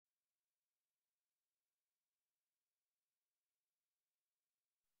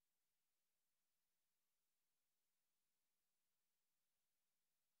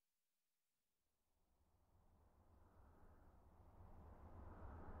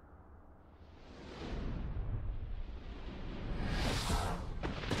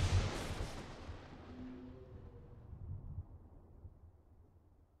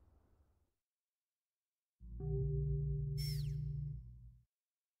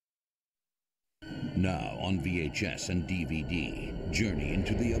Now on VHS and DVD, journey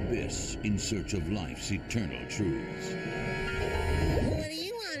into the abyss in search of life's eternal truths. What do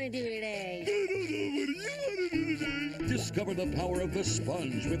you want to do today? I don't know. What do you want to do today? Discover the power of the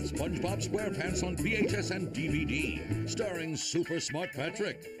sponge with SpongeBob SquarePants on VHS and DVD, starring Super Smart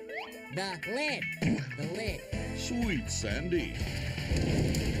Patrick. The lid. The lid. Sweet Sandy.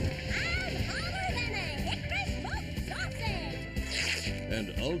 I'm hotter than a hickory smoked sausage.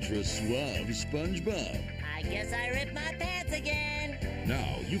 And ultra suave SpongeBob. I guess I ripped my pants again.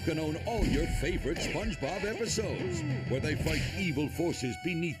 Now you can own all your favorite SpongeBob episodes, where they fight evil forces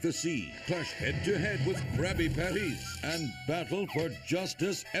beneath the sea, clash head-to-head with Krabby Patties, and battle for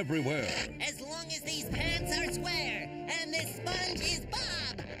justice everywhere. As long as these pants are square and this sponge is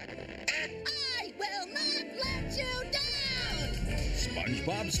Bob, I will not let you down!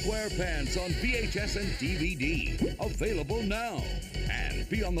 SpongeBob SquarePants on VHS and DVD. Available now. And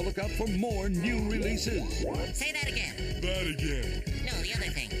be on the lookout for more new releases. Say that again. That again. No, the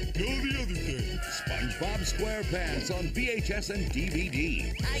other thing. No, the other thing. SpongeBob SquarePants on VHS and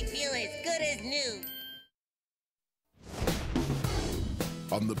DVD. I feel as good as new.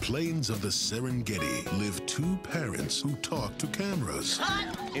 On the plains of the Serengeti live two parents who talk to cameras.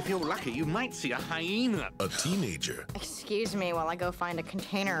 If you're lucky, you might see a hyena. A teenager Excuse me while I go find a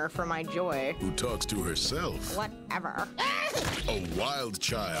container for my joy. who talks to herself. Whatever. A wild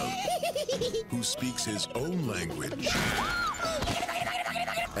child who speaks his own language.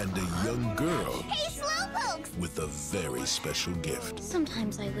 And a young girl Hey, slowpokes! with a very special gift.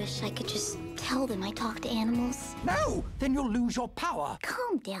 Sometimes I wish I could just tell them I talk to animals. No, then you'll lose your power.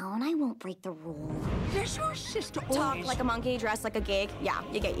 Calm down, I won't break the rule. Does your sister Talk always... like a monkey, dress like a gig. Yeah,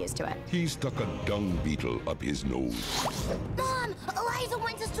 you get used to it. He stuck a dung beetle up his nose. Mom, Eliza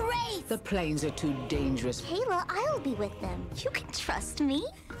wants us to race. The plains are too dangerous. Kayla, I'll be with them. You can trust me.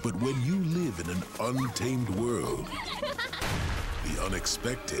 But when you live in an untamed world, the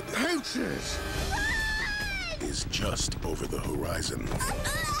unexpected Poachers! is just over the horizon.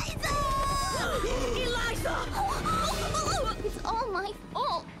 Eliza! It's all my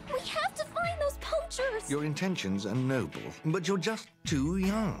fault. We have to find those poachers. Your intentions are noble, but you're just too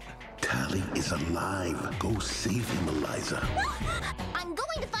young. Tally is alive. Go save him, Eliza. I'm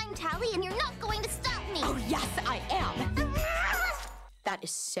going to find Tally, and you're not going to stop me. Oh, yes, I am. That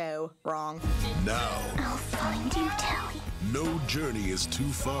is so wrong. Now, I'll find you, Tally. no journey is too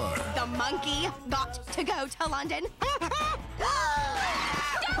far. The monkey got to go to London.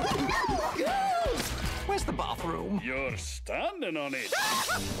 Where's the bathroom? You're standing on it.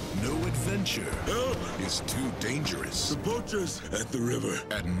 No adventure is too dangerous. The poachers at the river.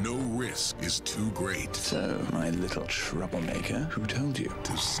 And no risk is too great. So, my little troublemaker, who told you?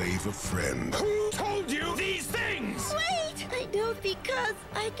 To save a friend. Who told you these things? Wait! I know because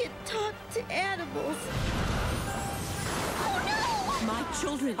I can talk to animals. Oh, no! My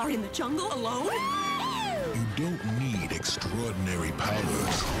children are in the jungle alone? You don't need extraordinary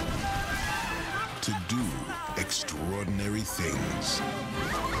powers to do extraordinary things.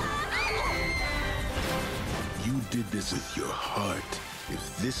 You did this with your heart.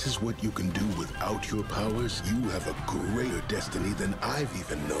 If this is what you can do without your powers, you have a greater destiny than I've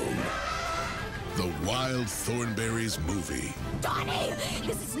even known. The Wild Thornberrys Movie. Donnie,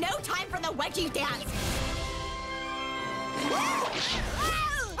 this is no time for the wedgie dance. Wow!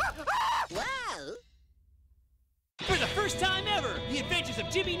 For the first time ever, The Adventures of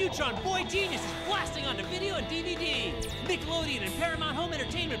Jimmy Neutron Boy Genius is blasting onto video and DVD. Nickelodeon and Paramount Home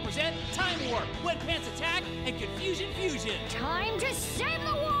Entertainment present Time Warp, Wet Pants Attack, and Confusion Fusion. Time to save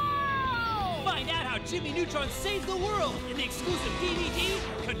the world! Find out how Jimmy Neutron saves the world in the exclusive DVD,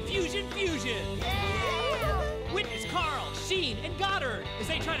 Confusion Fusion. Witness Carl, Sheen, and Goddard as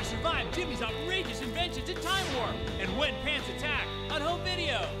they try to survive Jimmy's outrageous inventions in Time Warp and Wet Pants Attack on home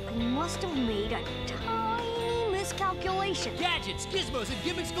video. I must have made a tiny miscalculation. Gadgets, gizmos, and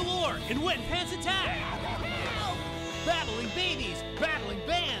gimmicks galore in Wet Pants Attack. Battling babies, battling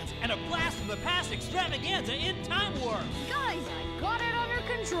bands, and a blast from the past extravaganza in Time Warp. Guys, I got it under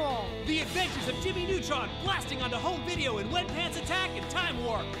control. The Adventures of Jimmy Neutron blasting onto home video in Wet Pants Attack and Time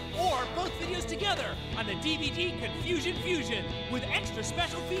Warp. Or both videos together on the DVD Confusion Fusion with extra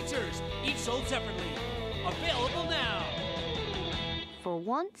special features, each sold separately. Available now. For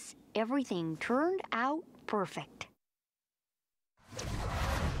once, everything turned out perfect.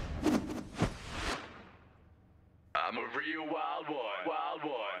 I'm a real wild boy. Wild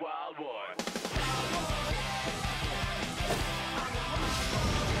boy. Wild boy.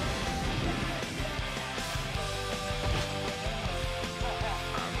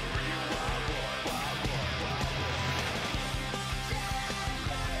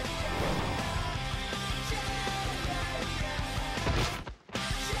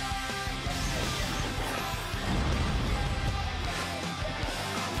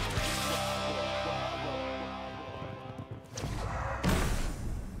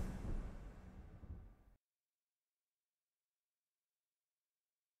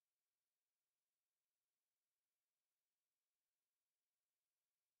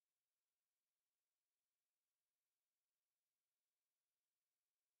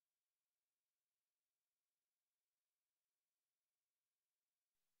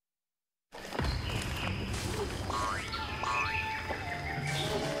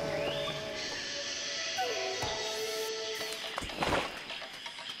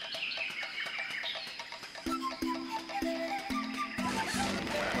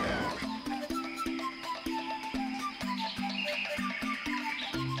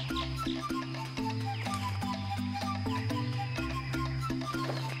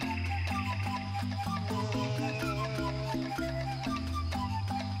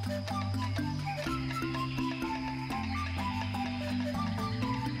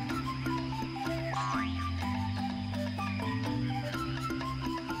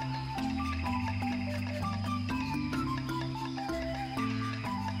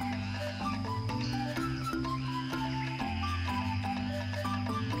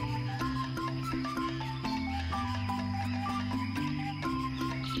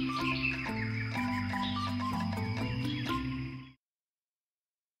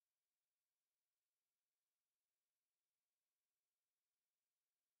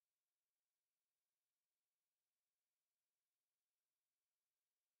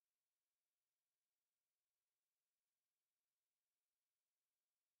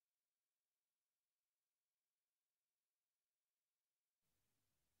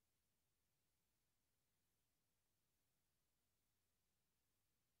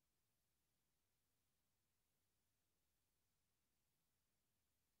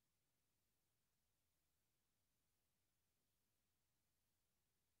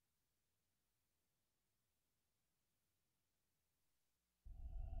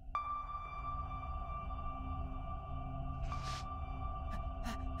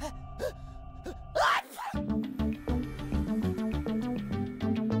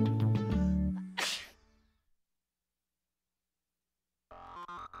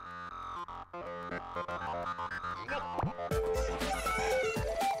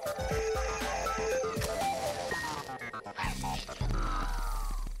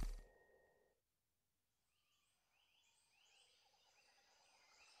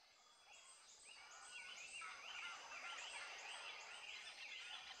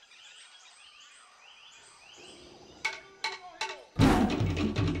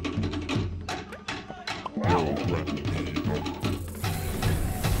 Come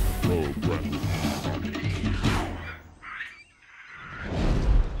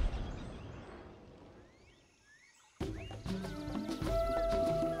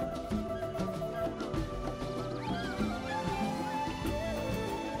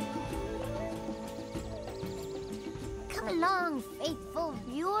along, faithful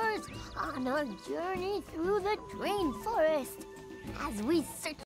viewers, on our journey through the rainforest as we search